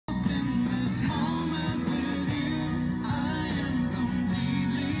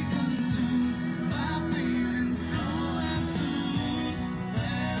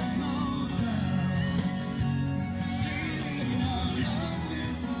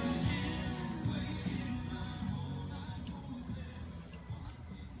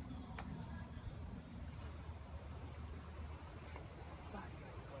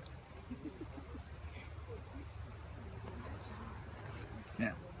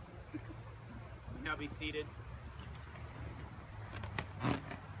now be seated.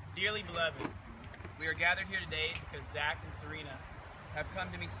 Dearly beloved, we are gathered here today because Zach and Serena have come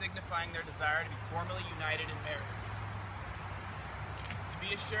to me signifying their desire to be formally united in marriage. To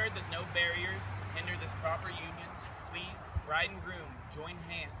be assured that no barriers hinder this proper union, please, bride and groom, join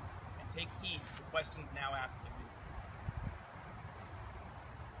hands and take heed to questions now asked of you.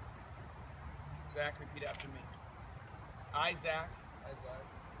 Zach, repeat after me. I, Zach,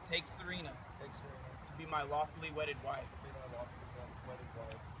 take Serena, to be my lawfully wedded wife,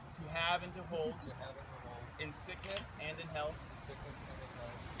 to have and to hold, in sickness and in health,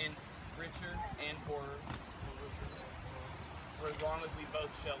 in richer and poorer, for as long as we both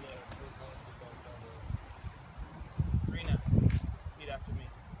shall live. Serena, repeat after me.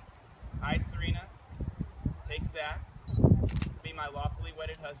 I, Serena, take Zach, to be my lawfully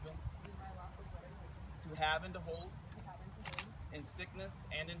wedded husband, to have and to hold, in sickness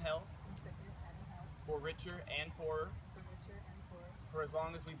and in health, for richer and poorer, for as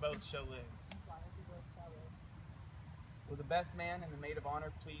long as we both shall live. Will the best man and the maid of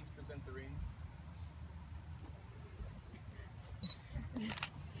honor please present the rings?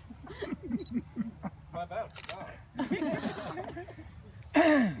 My bad.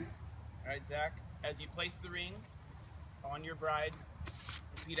 All right, Zach, as you place the ring on your bride,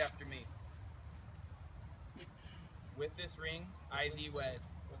 repeat after me. With this ring, I thee wed.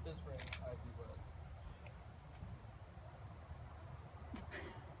 With this ring, I thee wed.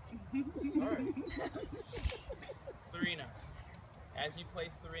 All right. Serena, as you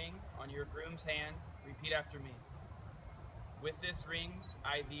place the ring on your groom's hand, repeat after me. With this ring,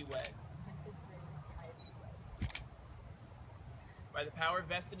 I thee wed. By the power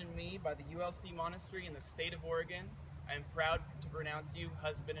vested in me by the ULC Monastery in the state of Oregon, I am proud to pronounce you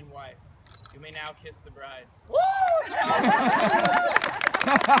husband and wife. You may now kiss the bride. Woo!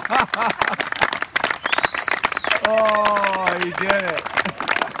 Oh, you did it.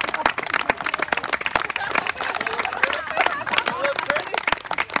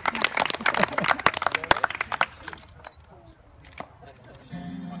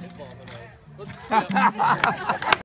 Let's